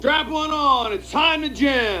Strap one on, it's time to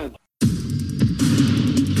jam.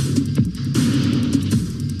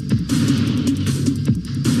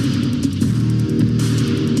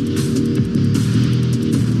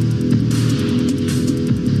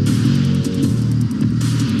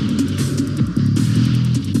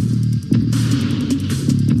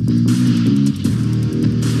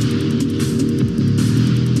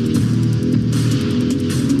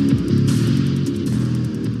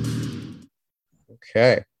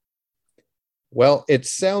 Okay. Well, it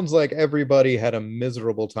sounds like everybody had a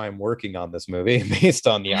miserable time working on this movie based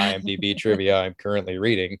on the IMDb trivia I'm currently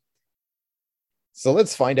reading. So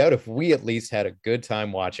let's find out if we at least had a good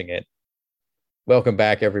time watching it. Welcome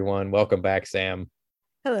back, everyone. Welcome back, Sam.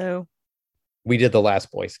 Hello. We did The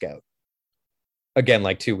Last Boy Scout. Again,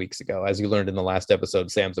 like 2 weeks ago. As you learned in the last episode,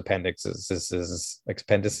 Sam's appendices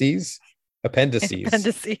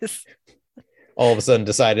all of a sudden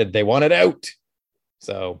decided they wanted out.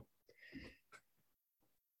 So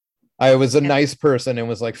I was a nice person and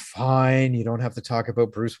was like, fine, you don't have to talk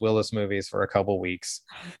about Bruce Willis movies for a couple weeks.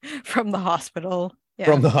 From the hospital. Yeah.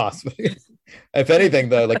 From the hospital. If anything,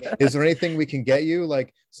 though, like, is there anything we can get you?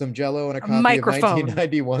 Like some Jell-O and a copy of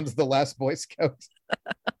 1991's The Last Boy Scout?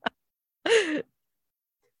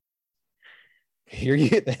 Here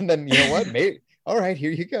you, and then you know what? Maybe, all right, here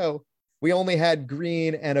you go. We only had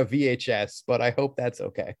green and a VHS, but I hope that's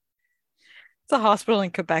okay. It's a hospital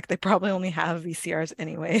in Quebec. They probably only have VCRs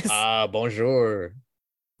anyways. Bonjour.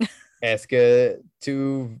 Est-ce que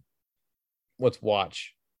tu... What's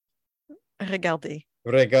watch? Regardez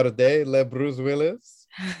le Bruce Willis.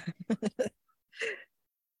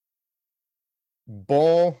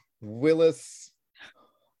 Bon Willis.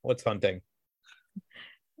 What's hunting?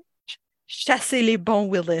 Chasser les bons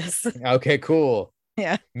Willis. Okay, cool.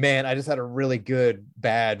 Yeah. Man, I just had a really good,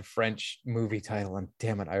 bad French movie title, and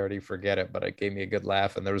damn it, I already forget it, but it gave me a good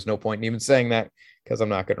laugh, and there was no point in even saying that because I'm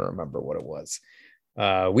not going to remember what it was.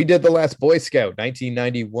 We did The Last Boy Scout,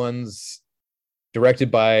 1991's, directed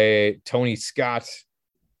by Tony Scott,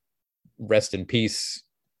 rest in peace,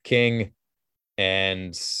 King,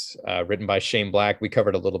 and written by Shane Black. We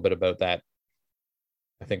covered a little bit about that,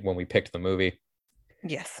 I think, when we picked the movie.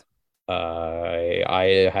 Yes.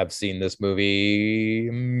 I have seen this movie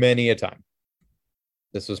many a time.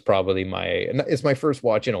 This was probably it's my first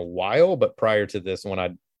watch in a while, but prior to this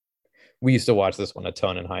one, we used to watch this one a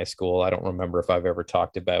ton in high school. I don't remember if I've ever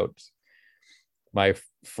talked about my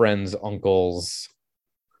friend's uncle's,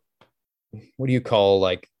 what do you call,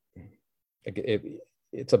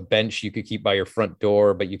 it's a bench you could keep by your front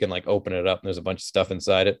door, but you can like open it up and there's a bunch of stuff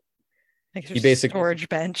inside it. Like he basically storage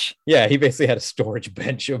bench. Yeah, he basically had a storage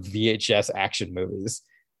bench of VHS action movies.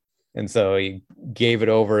 And so he gave it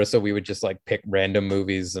over so we would just like pick random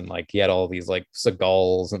movies, and like he had all these like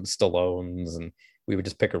Seagulls and Stallones, and we would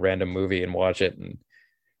just pick a random movie and watch it. And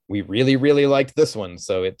we really, really liked this one.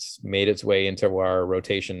 So it's made its way into our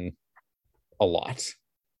rotation a lot.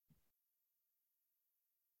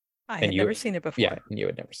 I had never seen it before. Yeah, and you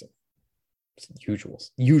had never seen it. It's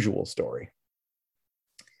usual story.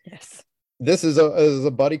 Yes. This is a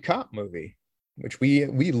buddy cop movie, which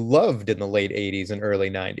we loved in the late 80s and early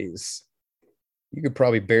 90s. You could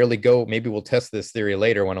probably barely go, maybe we'll test this theory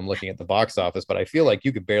later when I'm looking at the box office, but I feel like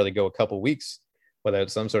you could barely go a couple weeks without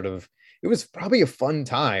some sort of, it was probably a fun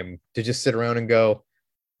time to just sit around and go,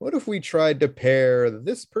 what if we tried to pair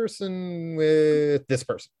this person with this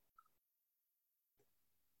person?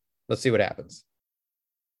 Let's see what happens.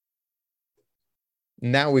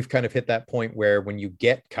 Now we've kind of hit that point where when you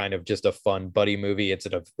get kind of just a fun buddy movie, it's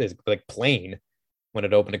like Plane, when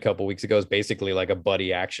it opened a couple weeks ago, is basically like a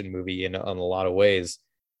buddy action movie in a lot of ways.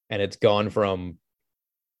 And it's gone from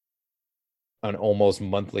an almost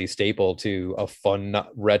monthly staple to a fun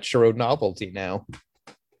retro novelty now.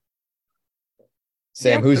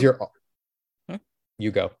 Sam, who's your... You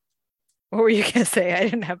go. What were you going to say? I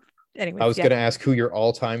didn't have... Anyway, I was going to ask who your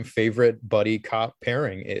all-time favorite buddy cop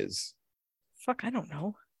pairing is. Fuck, I don't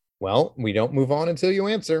know. Well, we don't move on until you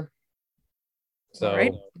answer. So, all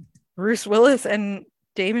right. Bruce Willis and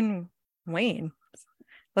Damon Wayne.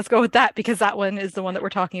 Let's go with that, because that one is the one that we're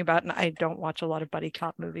talking about, and I don't watch a lot of buddy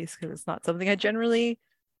cop movies because it's not something I generally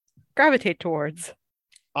gravitate towards.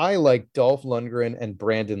 I like Dolph Lundgren and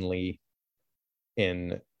Brandon Lee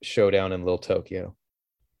in Showdown in Little Tokyo.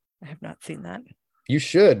 I have not seen that. You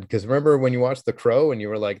should, because remember when you watched The Crow and you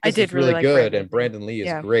were like, this is really like good, and Brandon Lee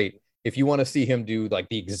is great. If you want to see him do like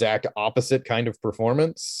the exact opposite kind of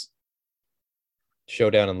performance,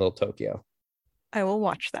 Showdown in Little Tokyo. I will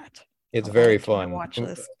watch that. It's very fun. Watch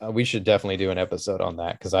this. We should definitely do an episode on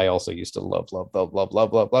that, because I also used to love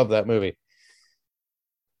that movie.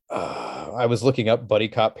 I was looking up buddy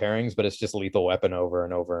cop pairings, but it's just Lethal Weapon over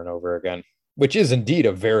and over and over again, which is indeed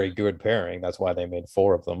a very good pairing. That's why they made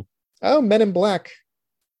 4 of them. Oh, Men in Black.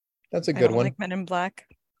 That's a I good don't one. like Men in Black.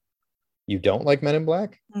 You don't like Men in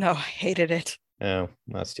Black? No, I hated it. Oh,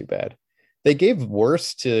 that's too bad. They gave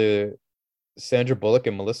worse to Sandra Bullock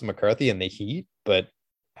and Melissa McCarthy in The Heat, but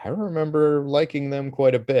I remember liking them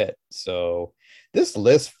quite a bit. So this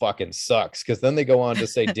list fucking sucks, because then they go on to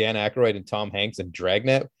say Dan Aykroyd and Tom Hanks and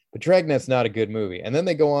Dragnet, but Dragnet's not a good movie. And then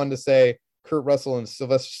they go on to say Kurt Russell and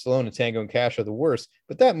Sylvester Stallone and Tango and Cash are the worst,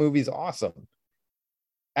 but that movie's awesome.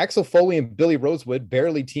 Axel Foley and Billy Rosewood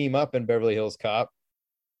barely team up in Beverly Hills Cop.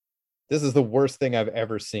 This is the worst thing I've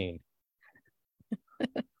ever seen.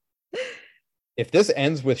 If this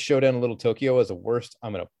ends with Showdown in Little Tokyo as a worst,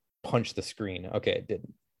 I'm going to punch the screen. Okay, it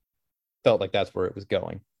didn't. Felt like that's where it was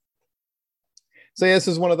going. So yeah, this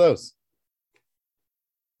is one of those.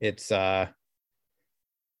 It's a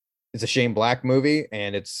Shane Black movie,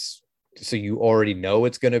 and it's so you already know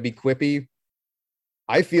it's going to be quippy.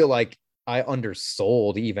 I feel like I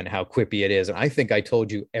undersold even how quippy it is, and I think I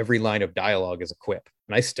told you every line of dialogue is a quip,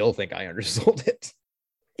 and I still think I undersold it.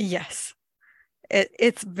 Yes.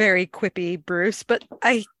 It's very quippy Bruce, but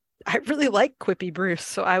I really like quippy Bruce,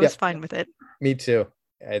 so I was fine with it. Me too.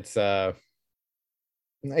 It's one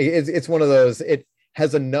of those, it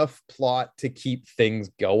has enough plot to keep things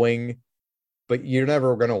going, but you're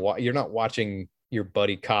never gonna you're not watching your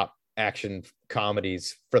buddy cop action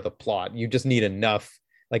comedies for the plot. You just need enough,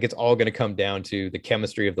 like it's all gonna come down to the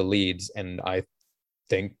chemistry of the leads, and I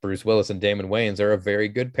think Bruce Willis and Damon Wayans are a very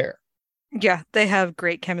good pair. Yeah, they have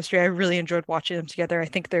great chemistry. I really enjoyed watching them together. I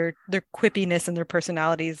think their quippiness and their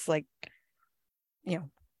personalities, like,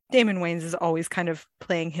 Damon Wayans is always kind of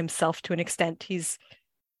playing himself to an extent. He's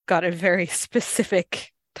got a very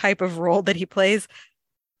specific type of role that he plays.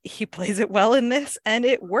 He plays it well in this, and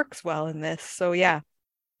it works well in this. So yeah.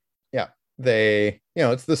 Yeah. They,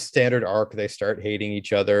 it's the standard arc. They start hating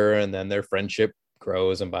each other, and then their friendship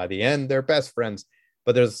grows, and by the end, they're best friends.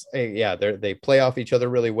 But they play off each other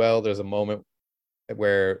really well. There's a moment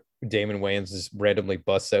where Damon Wayans just randomly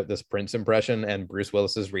busts out this Prince impression, and Bruce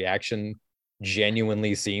Willis's reaction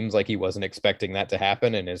genuinely seems like he wasn't expecting that to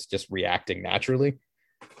happen and is just reacting naturally.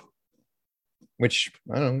 Which,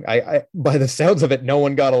 I don't know, I by the sounds of it, no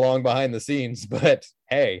one got along behind the scenes, but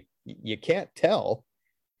hey, you can't tell.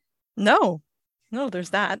 No, there's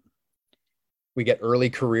that. We get early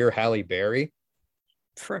career Halle Berry.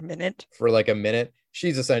 For a minute.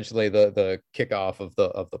 She's essentially the kickoff of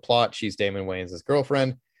the plot. She's Damon Wayans'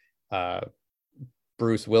 girlfriend.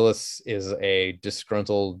 Bruce Willis is a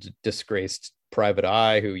disgruntled, disgraced private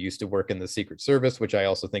eye who used to work in the Secret Service, which I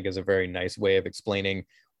also think is a very nice way of explaining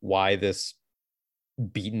why this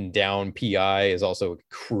beaten down PI is also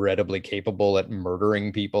incredibly capable at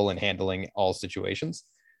murdering people and handling all situations,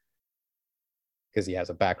 because he has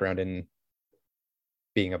a background in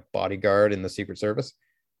being a bodyguard in the Secret Service.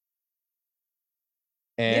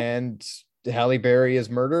 And Halle Berry is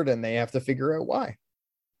murdered, and they have to figure out why.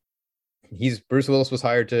 Bruce Willis was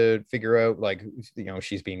hired to figure out,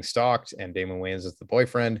 she's being stalked, and Damon Wayans is the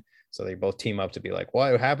boyfriend. So they both team up to be like,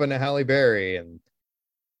 what happened to Halle Berry? And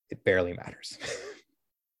it barely matters.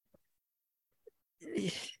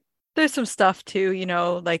 There's some stuff too,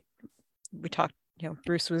 like we talked,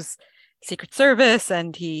 Bruce was Secret Service,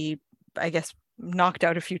 and he, I guess, knocked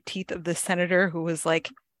out a few teeth of the senator who was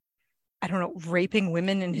I don't know, raping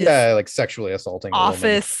women in his sexually assaulting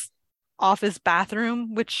office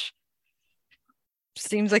bathroom, which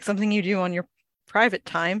seems like something you do on your private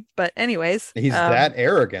time. But anyways, he's that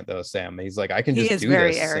arrogant though, Sam. He's like, I can just do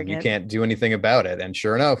this, arrogant. And you can't do anything about it. And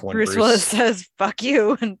sure enough, when Bruce Willis says "fuck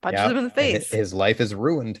you" and punches him in the face, his life is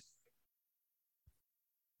ruined.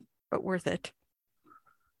 But worth it.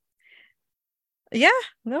 Yeah,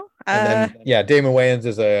 no. And then, Damon Wayans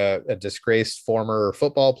is a disgraced former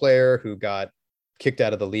football player who got kicked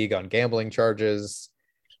out of the league on gambling charges.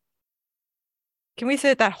 Can we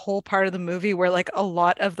say that whole part of the movie where a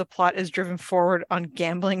lot of the plot is driven forward on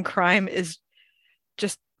gambling crime is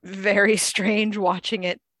just very strange watching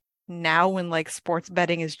it now, when sports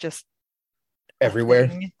betting is just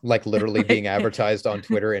everywhere, literally being advertised on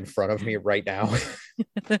Twitter in front of me right now.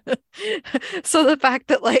 So the fact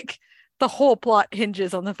that the whole plot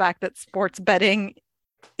hinges on the fact that sports betting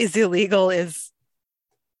is illegal is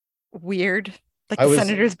weird. The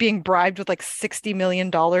senators being bribed with $60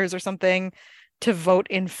 million or something to vote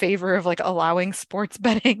in favor of allowing sports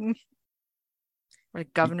betting. Or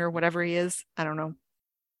governor, whatever he is. I don't know.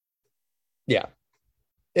 Yeah.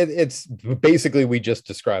 It's basically, we just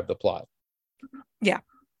described the plot. Yeah.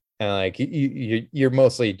 And like you're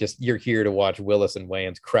mostly just you're here to watch Willis and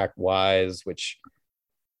Wayans crack wise, which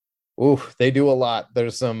ooh, they do a lot.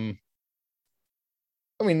 There's some,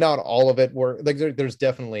 I mean, not all of it were like there's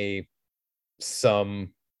definitely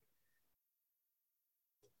some,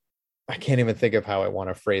 I can't even think of how I want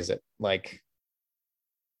to phrase it. Like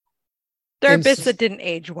There are bits that didn't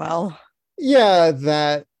age well. Yeah,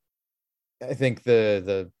 that I think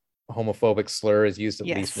the homophobic slur is used at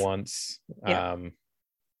least Yes. once. Yeah.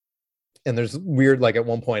 And there's weird, like at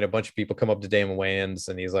one point, a bunch of people come up to Damon Wayans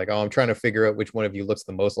and he's like, "Oh, I'm trying to figure out which one of you looks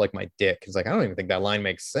the most like my dick." He's like, "I don't even think that line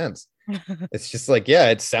makes sense." It's just like,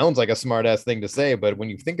 yeah, it sounds like a smart ass thing to say, but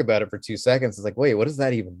when you think about it for 2 seconds, it's like, wait, what does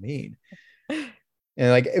that even mean? And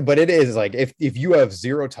like, but it is like if you have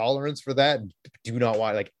zero tolerance for that, do not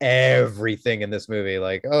want like everything in this movie.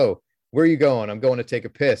 Like, oh, where are you going? I'm going to take a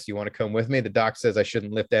piss. You want to come with me? The doc says I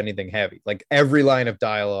shouldn't lift anything heavy. Like every line of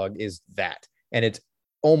dialogue is that, and it's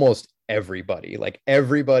almost everybody. Like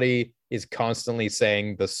everybody is constantly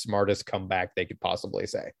saying the smartest comeback they could possibly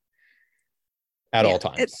say at all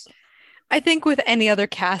times. I think with any other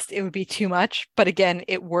cast, it would be too much. But again,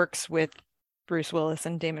 it works with Bruce Willis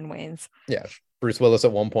and Damon Wayans. Yeah. Bruce Willis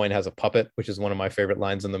at one point has a puppet, which is one of my favorite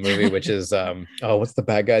lines in the movie, which is, what's the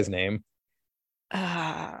bad guy's name?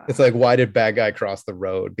 It's like, why did bad guy cross the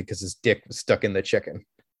road? Because his dick was stuck in the chicken.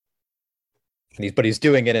 But he's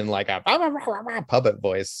doing it in like a puppet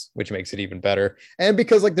voice, which makes it even better. And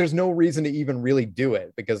because like there's no reason to even really do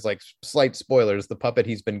it, because like slight spoilers, the puppet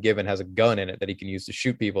he's been given has a gun in it that he can use to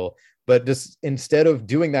shoot people. But just instead of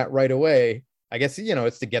doing that right away, I guess,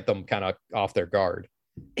 it's to get them kind of off their guard.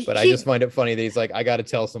 But I just find it funny that he's like, I got to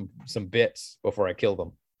tell some bits before I kill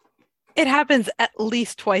them. It happens at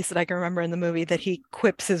least twice that I can remember in the movie that he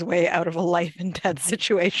quips his way out of a life and death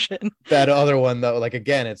situation. That other one, though, like,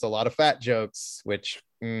 again, it's a lot of fat jokes, which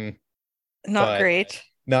not great.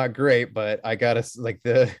 Not great, but I gotta like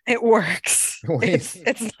it works.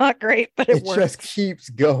 It's not great, but it works. Just keeps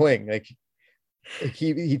going. Like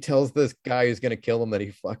he tells this guy who's gonna kill him that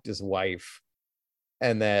he fucked his wife,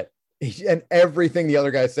 and that and everything the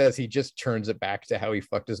other guy says, he just turns it back to how he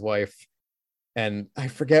fucked his wife. And I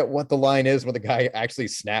forget what the line is where the guy actually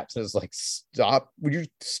snaps and is like, "Stop! Would you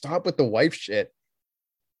stop with the wife shit?"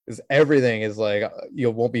 Because everything is like, you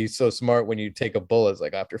won't be so smart when you take a bullet. It's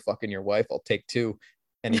like, after fucking your wife, I'll take two.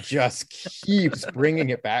 And he just keeps bringing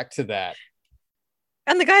it back to that.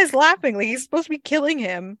 And the guy's laughing like he's supposed to be killing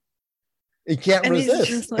him. He can't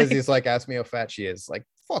resist because he's like, ask me how fat she is. Like,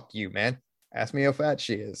 fuck you, man. Ask me how fat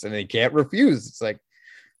she is. And he can't refuse. It's like,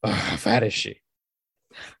 oh, how fat is she?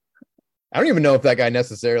 I don't even know if that guy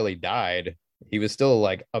necessarily died. He was still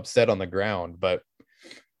like upset on the ground, but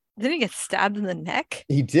didn't he get stabbed in the neck?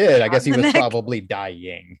 He did. I guess he was probably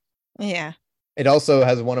dying. Yeah. It also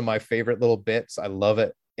has one of my favorite little bits. I love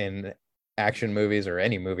it in action movies or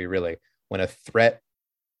any movie really, when a threat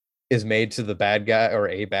is made to the bad guy or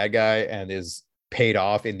a bad guy and is paid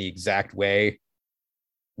off in the exact way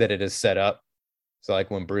that it is set up. So like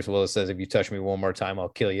when Bruce Willis says, "If you touch me one more time, I'll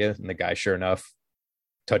kill you," and the guy, sure enough,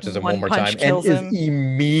 touches him one more time and is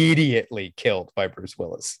immediately killed by Bruce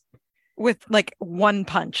Willis with like one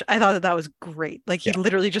punch. I thought that was great. Like he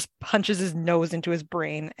literally just punches his nose into his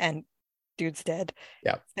brain and dude's dead.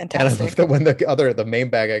 Yeah. Fantastic. And I love that when the main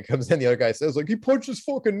bad guy comes in, the other guy says like, he punched his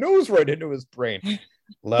fucking nose right into his brain.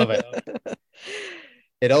 Love it.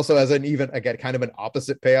 It also has again kind of an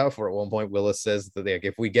opposite payoff where at one point Willis says that like,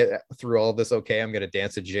 if we get through all of this okay, I'm gonna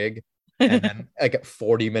dance a jig. And then like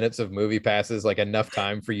 40 minutes of movie passes, like enough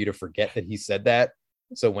time for you to forget that he said that.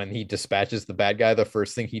 So when he dispatches the bad guy, the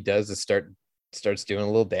first thing he does is starts doing a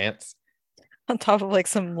little dance on top of like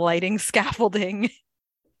some lighting scaffolding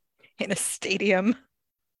in a stadium.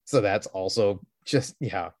 So that's also just,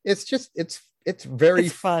 it's very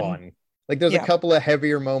fun. Like there's a couple of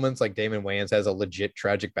heavier moments, like Damon Wayans has a legit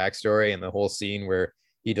tragic backstory, and the whole scene where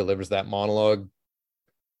he delivers that monologue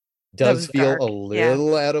does feel dark. A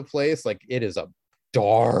little out of place. Like it is a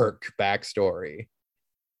dark backstory,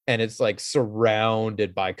 and it's like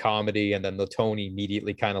surrounded by comedy, and then the tone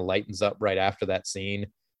immediately kind of lightens up right after that scene.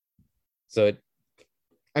 So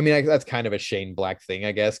that's kind of a Shane Black thing,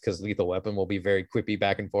 I guess, because Lethal Weapon will be very quippy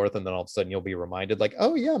back and forth, and then all of a sudden you'll be reminded like,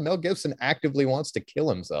 oh yeah, Mel Gibson actively wants to kill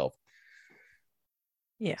himself.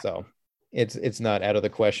 Yeah. So it's not out of the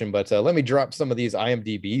question, but let me drop some of these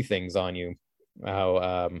IMDb things on you.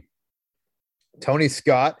 How Tony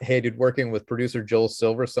Scott hated working with producer Joel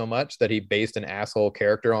Silver so much that he based an asshole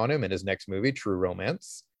character on him in his next movie, True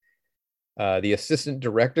Romance. The assistant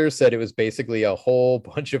director said it was basically a whole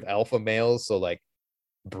bunch of alpha males. So like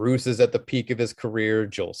Bruce is at the peak of his career.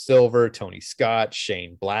 Joel Silver, Tony Scott,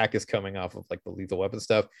 Shane Black is coming off of like the Lethal Weapon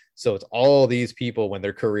stuff. So it's all these people when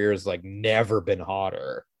their careers like never been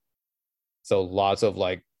hotter. So lots of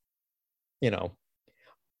like, you know,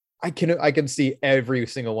 I can see every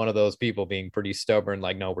single one of those people being pretty stubborn.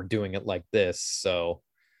 Like, no, we're doing it like this. So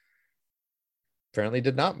apparently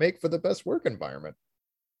did not make for the best work environment.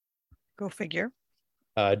 Go figure.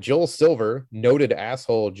 Joel Silver, noted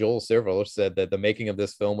asshole Joel Silver, said that the making of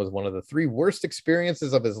this film was one of the 3 worst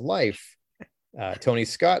experiences of his life. Tony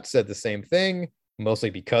Scott said the same thing,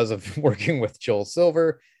 mostly because of working with Joel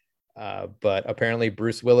Silver. But apparently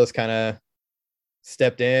Bruce Willis kind of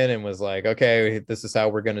stepped in and was like, okay, this is how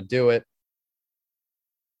we're going to do it,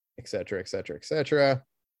 etc., etc., etc.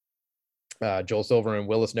 Joel Silver and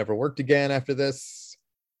Willis never worked again after this.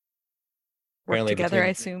 Work together, I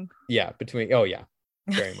assume. Yeah,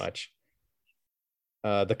 very much.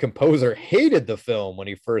 The composer hated the film when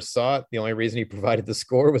he first saw it. The only reason he provided the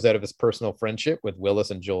score was out of his personal friendship with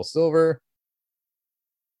Willis and Joel Silver.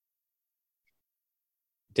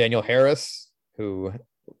 Daniel Harris, who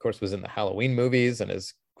of course was in the Halloween movies and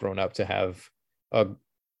has grown up to have a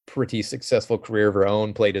pretty successful career of her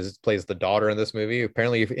own, plays the daughter in this movie.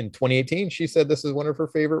 Apparently in 2018 she said this is one of her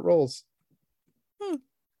favorite roles,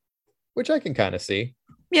 which I can kind of see.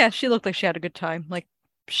 Yeah, she looked like she had a good time. Like,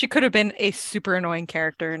 she could have been a super annoying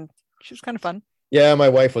character, and she was kind of fun. Yeah, my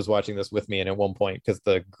wife was watching this with me, and at one point, because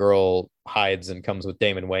the girl hides and comes with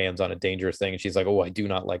Damon Wayans on a dangerous thing, and she's like, oh, I do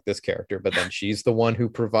not like this character. But then she's the one who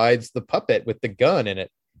provides the puppet with the gun in it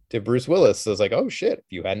to Bruce Willis. So it's like, oh, shit, if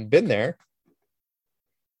you hadn't been there.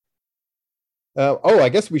 I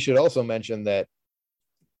guess we should also mention that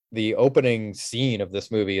the opening scene of this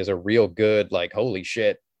movie is a real good, like, holy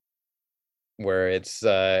shit, where it's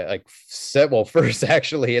like set. Well, first,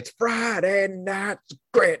 actually, it's Friday night,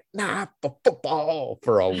 great night for football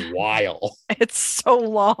for a while. It's so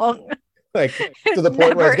long. Like to the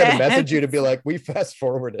point where I was going to message you to be like, we fast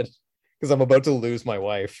forwarded because I'm about to lose my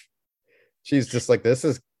wife. She's just like, this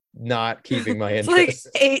is not keeping my interest. It's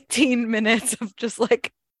like 18 minutes of just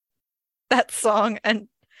like that song and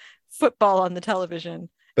football on the television.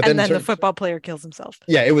 But then the football player kills himself.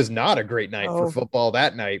 Yeah, it was not a great night for football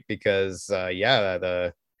that night because,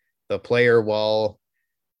 the player while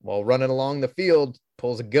running along the field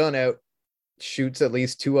pulls a gun out, shoots at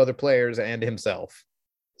least 2 other players and himself.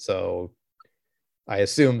 So I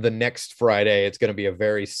assume the next Friday it's going to be a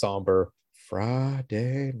very somber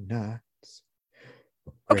Friday nights.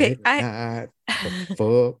 Okay, night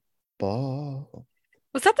for football.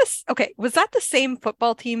 Was that the same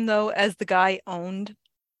football team though as the guy owned?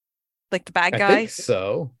 Like the bad guy? I think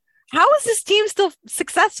so. How is this team still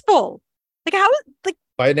successful? Like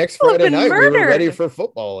by next Friday night we were ready for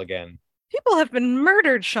football again. People have been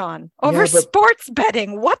murdered, Sean, over sports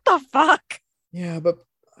betting. What the fuck? Yeah, but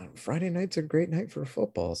Friday night's a great night for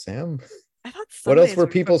football, Sam. I thought what else were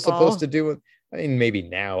people supposed to do? I mean, maybe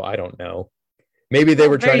now, I don't know. Maybe they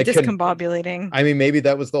were trying to discombobulating. I mean, maybe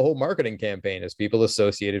that was the whole marketing campaign, is people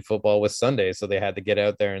associated football with Sunday, so they had to get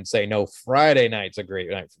out there and say, no, Friday night's a great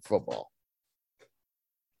night for football.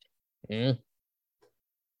 I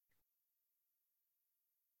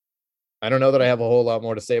don't know that I have a whole lot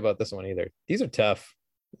more to say about this one either. These are tough.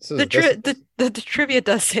 The trivia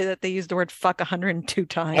does say that they used the word fuck 102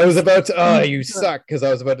 times. I was about to, you suck, because I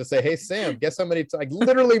was about to say, hey, Sam, guess how many times,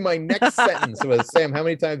 literally my next sentence was, Sam, how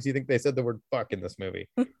many times do you think they said the word fuck in this movie?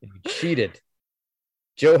 And you cheated.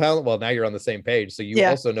 Joe Hallen, well, now you're on the same page, so you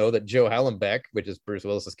also know that Joe Hallenbeck, which is Bruce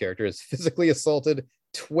Willis's character, is physically assaulted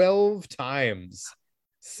 12 times.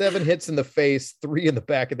 7 hits in the face, 3 in the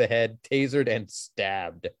back of the head, tasered, and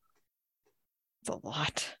stabbed. It's a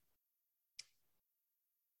lot.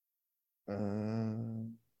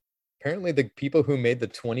 Apparently the people who made the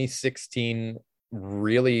 2016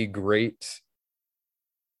 really great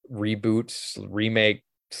reboot, remake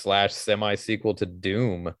 / semi-sequel to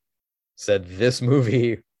Doom said this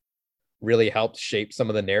movie really helped shape some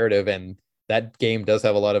of the narrative, and that game does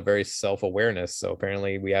have a lot of very self-awareness, so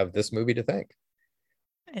apparently we have this movie to thank.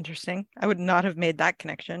 Interesting. I would not have made that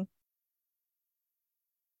connection.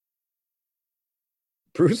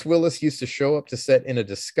 Bruce Willis used to show up to set in a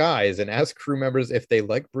disguise and ask crew members if they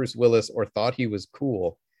liked Bruce Willis or thought he was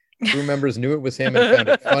cool. Crew members knew it was him and found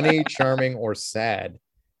it funny, charming, or sad.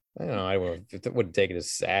 I don't know. I wouldn't take it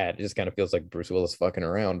as sad. It just kind of feels like Bruce Willis fucking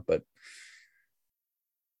around. But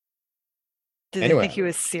did they think he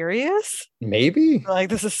was serious? Maybe. Like,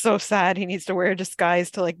 this is so sad. He needs to wear a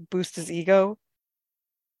disguise to like boost his ego.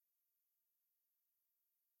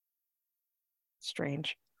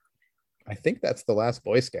 Strange. I think that's the last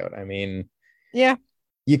Boy Scout. I mean, yeah,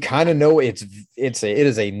 you kind of know it is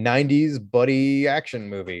a 90s buddy action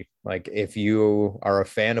movie. Like if you are a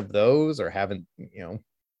fan of those or haven't,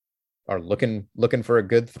 are looking for a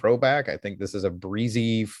good throwback, I think this is a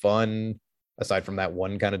breezy, fun, aside from that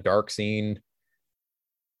one kind of dark scene,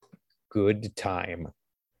 good time.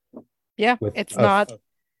 Yeah, it's not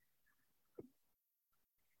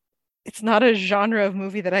a genre of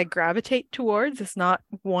movie that I gravitate towards. It's not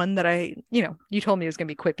one that you told me it was going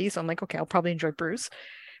to be quippy. So I'm like, okay, I'll probably enjoy Bruce,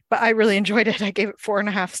 but I really enjoyed it. I gave it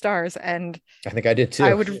 4.5 stars, and I think I did too.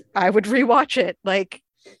 I would rewatch it. Like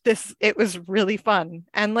it was really fun.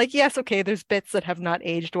 And like, yes, okay, there's bits that have not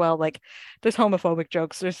aged well. Like there's homophobic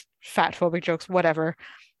jokes, there's fat phobic jokes, whatever.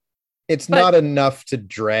 It's not enough to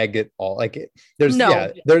drag it all. Like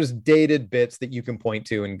there's dated bits that you can point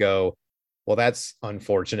to and go, well, that's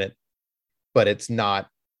unfortunate, but it's not.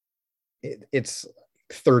 It's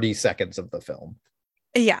 30 seconds of the film.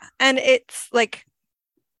 Yeah, and it's like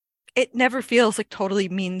it never feels like totally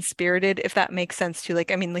mean-spirited, if that makes sense too. Like,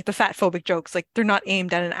 I mean, like the fat phobic jokes, like they're not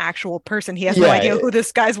aimed at an actual person. He has no idea who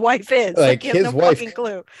this guy's wife is. Like he has no wife, fucking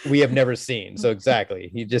clue. We have never seen. So exactly.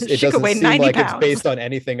 It doesn't seem like it's based on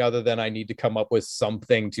anything other than I need to come up with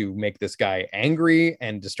something to make this guy angry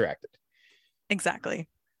and distracted. Exactly.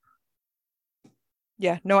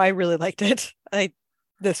 Yeah, no, I really liked it.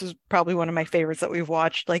 This was probably one of my favorites that we've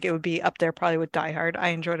watched. Like it would be up there probably with Die Hard.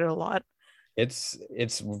 I enjoyed it a lot.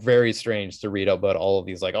 It's very strange to read about all of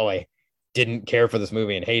these, like, oh, I didn't care for this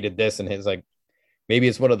movie and hated this, and his like, maybe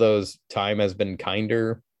it's one of those time has been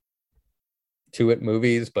kinder to it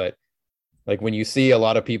movies, but like when you see a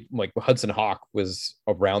lot of people, like Hudson Hawk was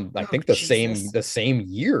around, I think the same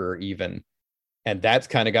year even, and that's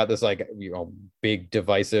kind of got this like big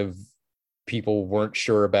divisive, people weren't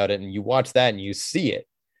sure about it, and you watch that and you see it,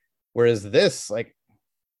 whereas this, like,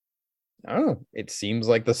 I don't know. It seems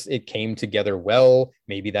like it came together well.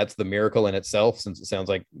 Maybe that's the miracle in itself, since it sounds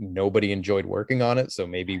like nobody enjoyed working on it. So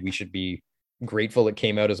maybe we should be grateful it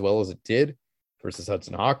came out as well as it did versus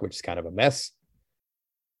Hudson Hawk, which is kind of a mess.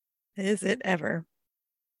 Is it ever?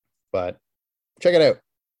 But check it out.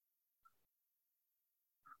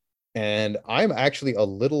 And I'm actually a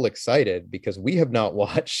little excited because we have not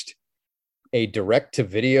watched a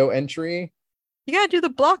direct-to-video entry. You gotta do the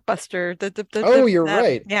Blockbuster. You're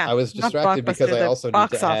right. Yeah, I was distracted because I also need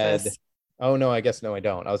to add. Oh no, I guess no, I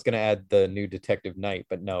don't. I was going to add the new Detective Night,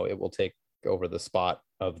 but no, it will take over the spot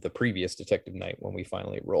of the previous Detective Night when we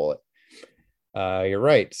finally roll it. You're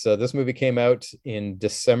right. So this movie came out in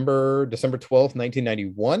December 12th,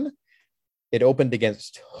 1991. It opened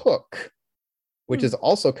against Hook, which has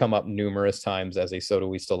also come up numerous times as a So Do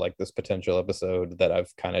We Still Like This potential episode that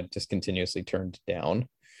I've kind of just continuously turned down.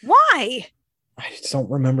 Why? I just don't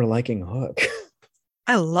remember liking Hook.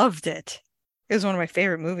 I loved it. It was one of my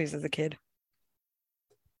favorite movies as a kid.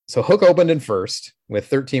 So Hook opened in first with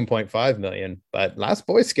 13.5 million, but Last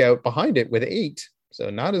Boy Scout behind it with 8. So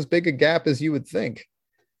not as big a gap as you would think.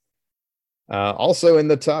 Also in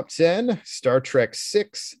the top 10, Star Trek VI,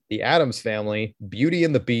 The Addams Family, Beauty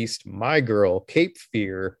and the Beast, My Girl, Cape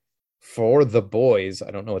Fear, For the Boys,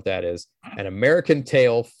 I don't know what that is, An American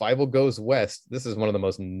Tale, Fievel Goes West. This is one of the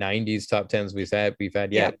most 90s top 10s we've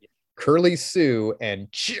had yet. Yeah. Curly Sue, and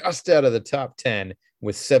just out of the top 10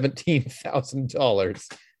 with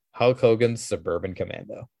 $17,000, Hulk Hogan's Suburban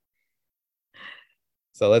Commando.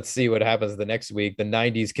 So let's see what happens the next week. The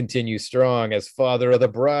 90s continue strong as Father of the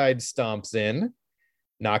Bride stomps in,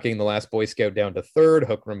 knocking The Last Boy Scout down to third.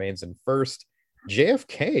 Hook remains in first.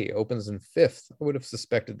 JFK opens in fifth. I would have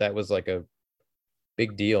suspected that was like a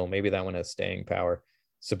big deal. Maybe that one has staying power.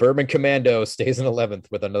 Suburban Commando stays in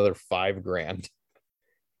 11th with another $5,000.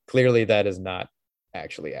 Clearly that is not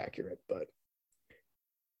actually accurate, but.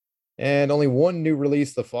 And only one new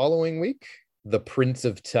release the following week, The Prince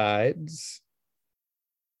of Tides,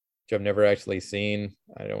 which I've never actually seen.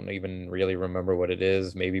 I don't even really remember what it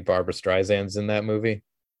is. Maybe Barbara Streisand's in that movie.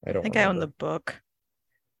 I think I own the book.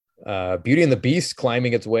 Beauty and the Beast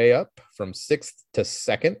climbing its way up from 6th to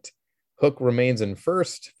 2nd. Hook remains in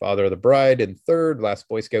first. Father of the Bride in third. Last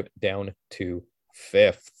Boy Scout down to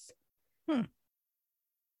 5th.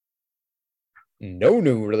 No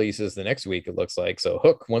new releases the next week, it looks like. So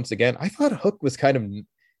Hook, once again, I thought Hook was kind of,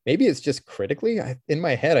 maybe it's just critically. In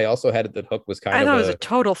my head, I also had it that Hook was kind of. I thought it was a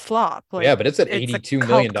total flop. Like, yeah, but it's at $82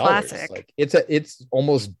 million. Like it's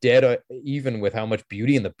almost dead even with how much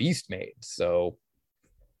Beauty and the Beast made. So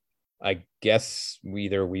I guess we've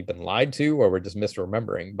been lied to or we're just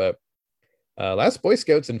misremembering. But Last Boy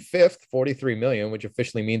Scouts in 5th, 43 million, which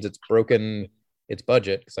officially means it's broken its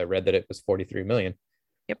budget because I read that it was 43 million.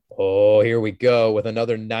 Yep. Oh, here we go with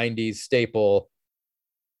another 90s staple.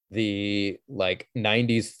 the like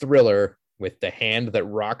 90s thriller with The Hand That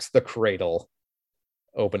Rocks the Cradle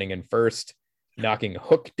opening in first, knocking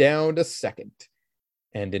Hook down to second.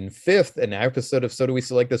 And in fifth, an episode of So Do We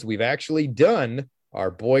Select This, we've actually done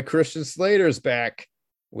our boy Christian Slater's back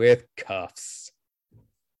with Cuffs.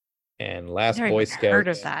 And Last Boy Scout. Heard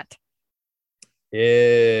of that?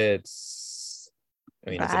 It's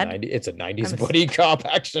Bad? it's a 90s buddy cop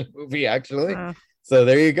action movie, actually. Uh, So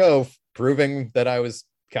there you go, proving that I was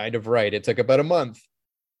kind of right. It took about a month,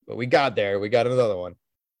 but we got there. We got another one.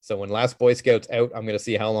 So when Last Boy Scout's out, I'm going to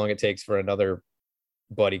see how long it takes for another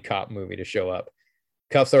buddy cop movie to show up.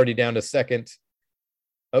 Cuff's already down to second.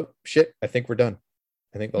 Oh, shit. I think we're done.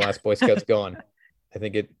 I think the Last Boy Scout's gone. I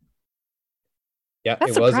think it. Yeah,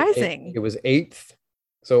 That's it was surprising. It was eighth.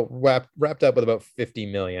 So wrapped up with about 50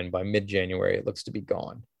 million by mid-January. It looks to be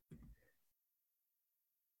gone.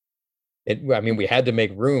 We had to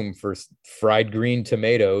make room for Fried Green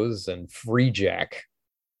Tomatoes and Free Jack.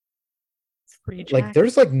 Free Jack. Like,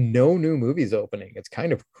 there's like no new movies opening. It's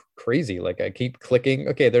kind of crazy. Like, I keep clicking.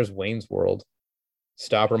 Okay, there's Wayne's World.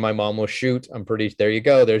 Stop or My Mom Will Shoot. There you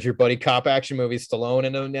go. There's your buddy cop action movie, Stallone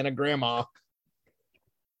and a grandma.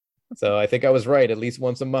 So I think I was right. At least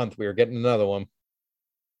once a month, we were getting another one.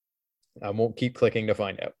 I won't keep clicking to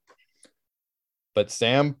find out. But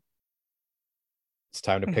Sam, it's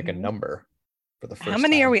time to pick a number for the first time. How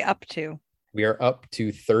many are we up to? We are up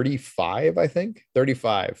to 35, I think.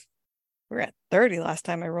 35. We were at 30 last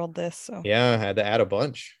time I rolled this. So yeah, I had to add a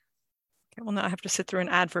bunch. Okay, well, now I have to sit through an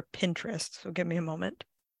ad for Pinterest. So give me a moment.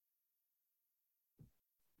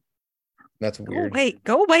 That's weird.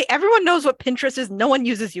 Go away. Everyone knows what Pinterest is. No one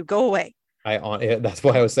uses you. Go away. That's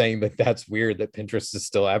why I was saying that that's weird that Pinterest is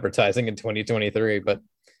still advertising in 2023, but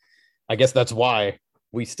I guess that's why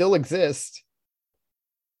we still exist.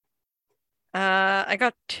 I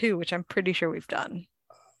got 2, which I'm pretty sure we've done.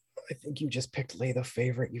 I think you just picked Lay the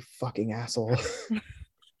Favorite, you fucking asshole.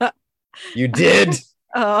 You did.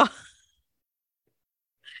 Oh.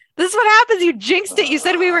 This is what happens. You jinxed it. You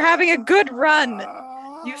said we were having a good run.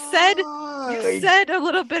 You said a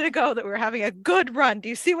little bit ago that we were having a good run. Do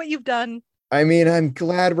you see what you've done? I mean, I'm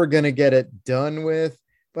glad we're going to get it done with,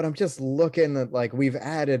 but I'm just looking at like we've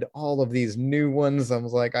added all of these new ones. I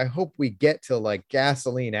was like, I hope we get to like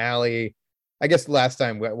Gasoline Alley. I guess last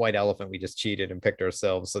time White Elephant, we just cheated and picked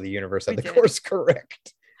ourselves. So the universe had the course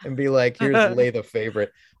correct and be like, here's Lay the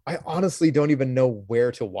Favorite. I honestly don't even know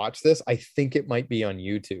where to watch this. I think it might be on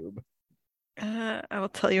YouTube. I will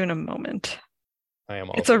tell you in a moment. I am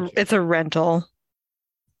also it's a rental.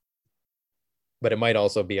 But it might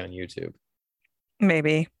also be on YouTube.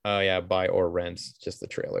 Maybe. Oh yeah, buy or rent, just the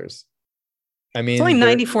trailers. I mean, it's only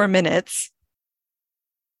 94 minutes.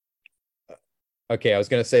 Okay, I was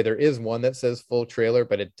going to say there is one that says full trailer,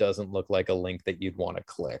 but it doesn't look like a link that you'd want to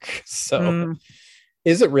click. So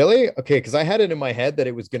is it really? Okay, because I had it in my head that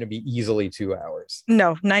it was going to be easily 2 hours.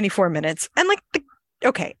 No, 94 minutes. And like,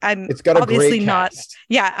 it's got obviously a great cast.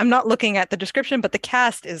 I'm not looking at the description, but the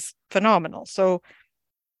cast is phenomenal. So,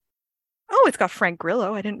 it's got Frank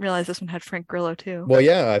Grillo. I didn't realize this one had Frank Grillo too. Well,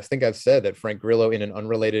 yeah, I think I've said that Frank Grillo in an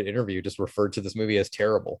unrelated interview just referred to this movie as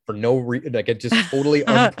terrible for no reason. Like, it just totally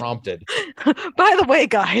unprompted. By the way,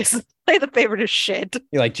 guys, Lay the Favorite is shit.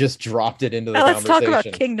 He like just dropped it into the Let's conversation. Talk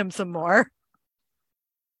about Kingdom some more.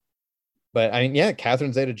 But I mean, yeah,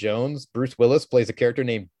 Catherine Zeta-Jones, Bruce Willis plays a character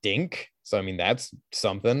named Dink. So, I mean, that's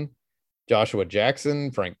something. Joshua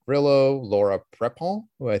Jackson, Frank Grillo, Laura Prepon,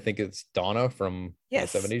 who I think is Donna from the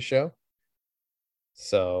 70s show.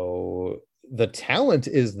 So the talent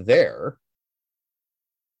is there.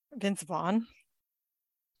 Vince Vaughn.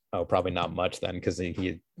 Oh, probably not much then, because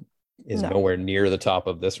he is nowhere near the top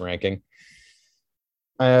of this ranking.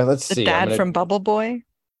 Let's see. The dad from Bubble Boy.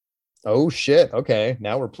 Oh, shit. Okay.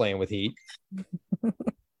 Now we're playing with heat.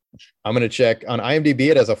 I'm going to check. On IMDb,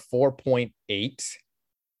 it has a 4.8.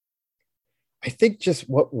 I think just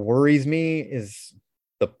what worries me is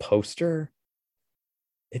the poster.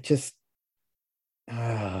 It just,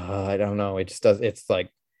 I don't know. It just does. It's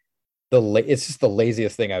like it's just the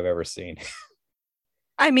laziest thing I've ever seen.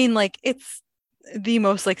 I mean, like, it's the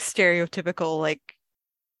most like stereotypical, like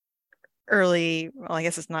I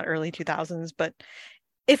guess it's not early 2000s, but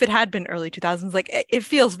if it had been early 2000s, like it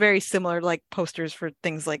feels very similar, like posters for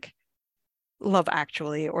things like Love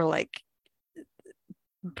Actually or like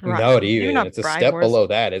not even. It's a step below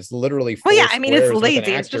that. It's literally four I mean, it's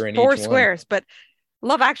lazy. It's just 4 squares, one. But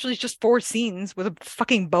Love Actually is just 4 scenes with a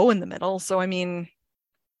fucking bow in the middle. So I mean,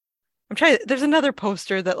 I'm trying. There's another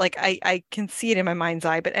poster that like I can see it in my mind's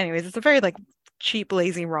eye, but anyways, it's a very like cheap,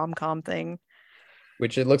 lazy rom-com thing.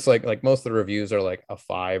 Which it looks like most of the reviews are like a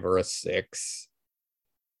 5 or a 6.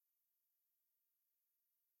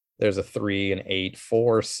 There's a 3, an 8,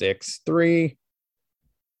 4, 6, 3,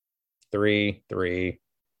 3, 3.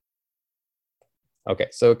 Okay,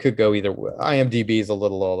 so it could go either way. IMDb is a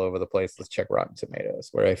little all over the place. Let's check Rotten Tomatoes,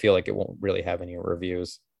 where I feel like it won't really have any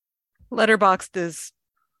reviews. Letterboxd is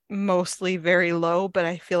mostly very low, but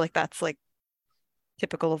I feel like that's like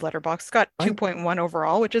typical of Letterboxd. It's got 2.1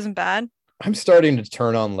 overall, which isn't bad. I'm starting to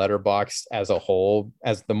turn on Letterboxd as a whole,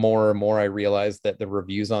 as the more and more I realize that the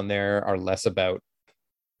reviews on there are less about,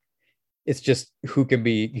 it's just who can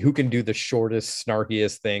do the shortest,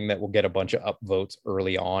 snarkiest thing that will get a bunch of upvotes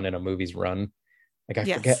early on in a movie's run. Like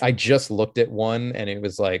I forget, I just looked at one and it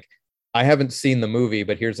was like, I haven't seen the movie,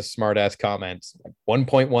 but here's a smart ass comment, like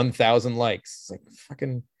 1.1 thousand likes. It's like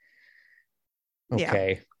fucking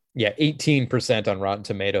okay. Yeah, 18% on Rotten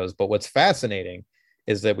Tomatoes. But what's fascinating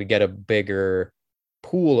is that we get a bigger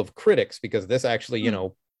pool of critics because this actually,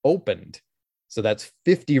 opened. So that's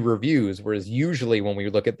 50 reviews, whereas usually when we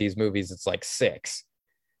look at these movies, it's like 6.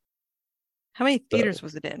 How many theaters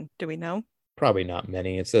was it in? Do we know? Probably not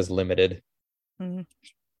many. It says limited. Mm-hmm.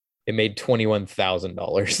 It made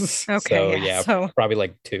 $21,000. Okay, so probably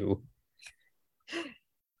like 2.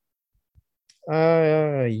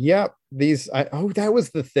 Yep. That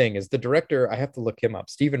was the thing, is the director, I have to look him up.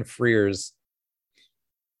 Stephen Frears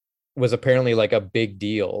was apparently like a big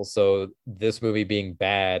deal. So this movie being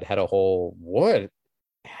bad had a whole what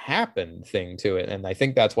happened thing to it. And I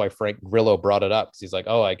think that's why Frank Grillo brought it up, because he's like,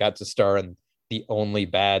 oh, I got to star in the only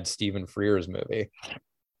bad Stephen Frears movie.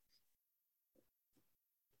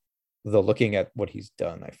 Though looking at what he's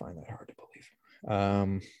done, I find that hard to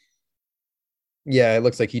believe. Yeah, it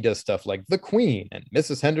looks like he does stuff like The Queen and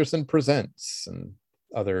Mrs. Henderson Presents and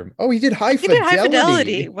other. Oh, he did High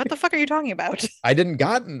Fidelity. What the fuck are you talking about? I hadn't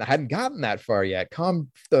gotten that far yet. Calm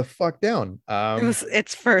the fuck down.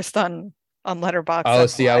 It's first on Letterboxd. Oh,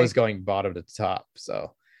 see, I was going bottom to top.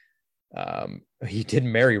 So, he did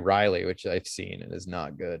Mary Riley, which I've seen and is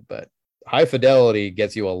not good, but High Fidelity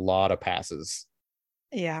gets you a lot of passes.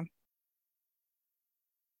 Yeah.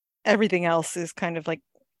 Everything else is kind of like,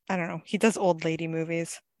 I don't know. He does old lady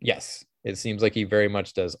movies. Yes, it seems like he very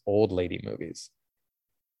much does old lady movies.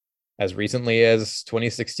 As recently as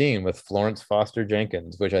 2016 with Florence Foster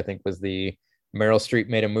Jenkins, which I think was the Meryl Streep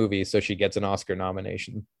made a movie, so she gets an Oscar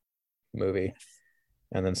nomination movie.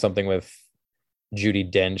 And then something with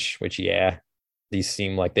Judi Dench, which, these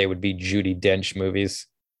seem like they would be Judi Dench movies.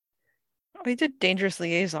 Oh, he did Dangerous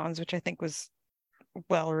Liaisons, which I think was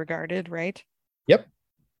well regarded, right? Yep.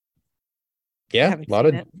 Yeah,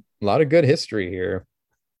 a lot of good history here,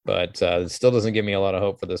 but it still doesn't give me a lot of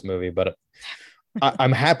hope for this movie. But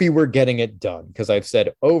I'm happy we're getting it done, because I've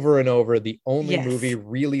said over and over, the only movie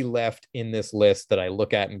really left in this list that I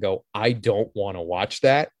look at and go, I don't want to watch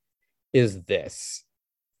that, is this.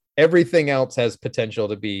 Everything else has potential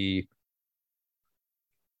to be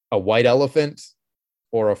a white elephant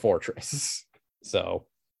or a fortress. So,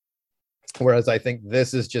 whereas I think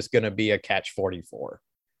this is just going to be a catch 44.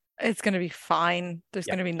 It's going to be fine. There's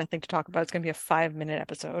going to be nothing to talk about. It's going to be a 5-minute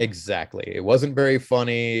episode. Exactly. It wasn't very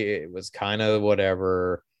funny. It was kind of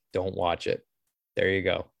whatever. Don't watch it. There you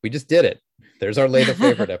go. We just did it. There's our latest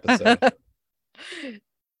favorite episode.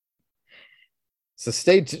 So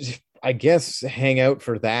I guess hang out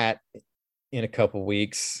for that in a couple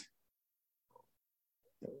weeks.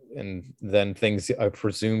 And then things, I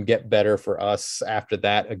presume, get better for us after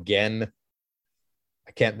that again.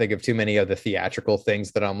 I can't think of too many of the theatrical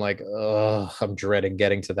things that I'm like, I'm dreading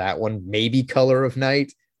getting to that one. Maybe Color of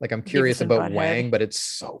Night. Like, I'm curious about Wang, but it's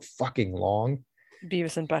so fucking long.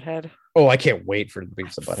 Beavis and Butthead. Oh, I can't wait for the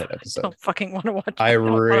Beavis and Butthead episode. I don't fucking want to watch it. I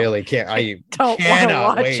really can't. I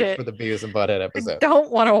cannot wait for the Beavis and Butthead episode. I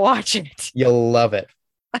don't want to watch it. You'll love it.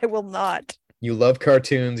 I will not. You love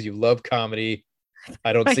cartoons. You love comedy.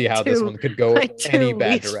 I don't see how this one could go any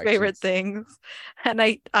bad direction. Favorite things, and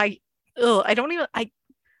I don't even.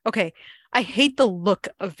 Okay, I hate the look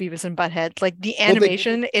of Beavis and Butthead. Like, the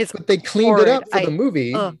animation is. But they cleaned it up for the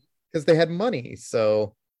movie because they had money,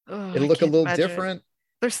 so it'll look a little different.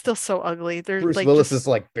 They're still so ugly. Bruce Willis is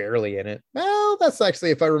like barely in it. Well, that's actually,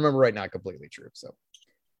 if I remember right, not completely true. So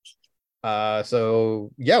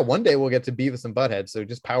yeah, one day we'll get to Beavis and Butthead. So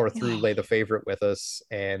just power through, lay the favorite with us,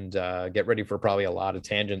 and get ready for probably a lot of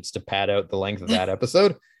tangents to pad out the length of that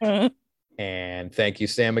episode. And thank you,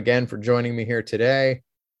 Sam, again for joining me here today.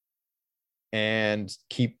 And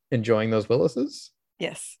keep enjoying those Willises.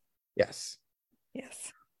 Yes. Yes.